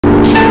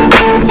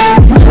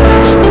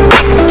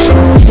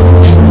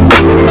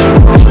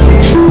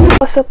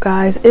What's up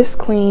guys, it's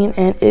Queen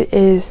and it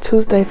is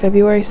Tuesday,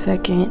 February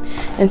 2nd,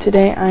 and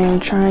today I am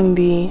trying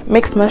the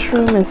mixed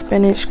mushroom and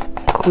spinach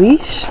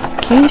quiche. I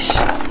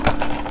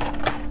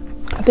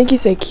think you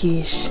say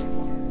quiche.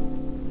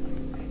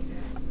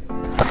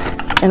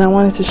 And I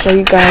wanted to show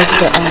you guys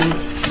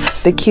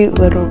the cute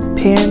little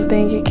pan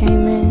thing it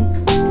came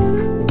in.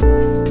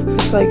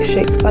 It's like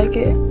shaped like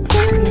it. And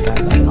it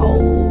got like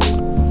holes.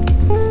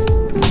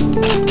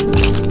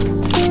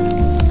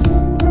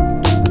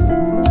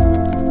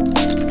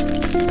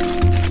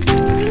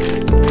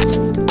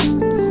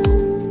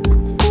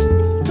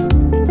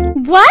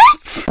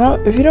 What?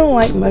 Well, if you don't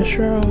like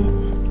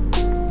mushroom,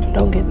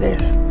 don't get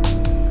this,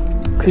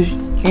 because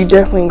you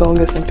definitely gonna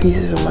get some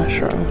pieces of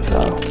mushroom.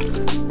 So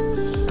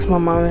it's my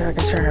mom, if I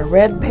can try a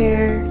red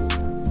pear.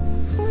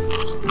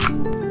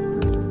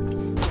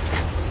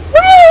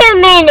 Wait a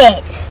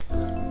minute!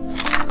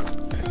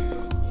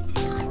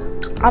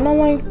 I don't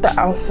like the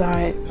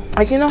outside.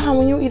 Like, you know how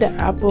when you eat an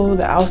apple,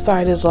 the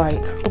outside is like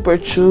super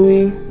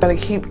chewy. Gotta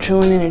keep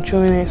chewing it and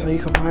chewing it so you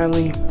can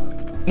finally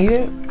eat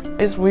it.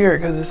 It's weird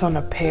because it's on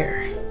a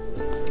pear.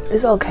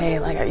 It's okay,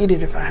 like I eat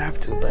it if I have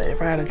to, but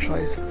if I had a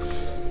choice,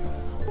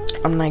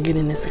 I'm not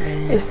getting this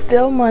again. It's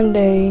still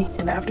Monday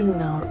in the afternoon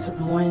now. It's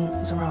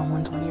around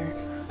 1:20, or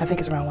I think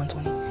it's around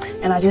 1:20.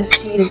 And I just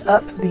heated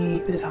up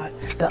this is hot,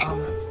 the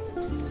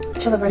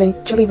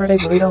chili verde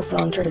burrito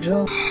from Trader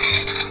Joe's.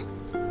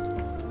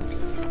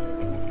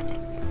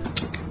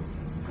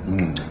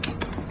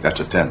 That's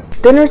a 10.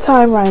 Dinner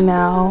time right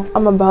now.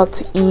 I'm about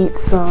to eat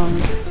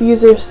some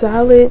Caesar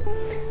salad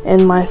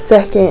and my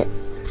second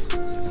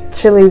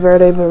chili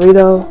verde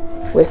burrito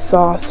with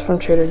sauce from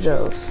Trader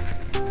Joe's.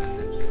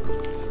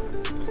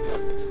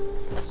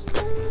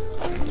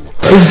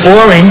 It's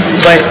boring,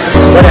 but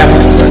it's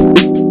whatever.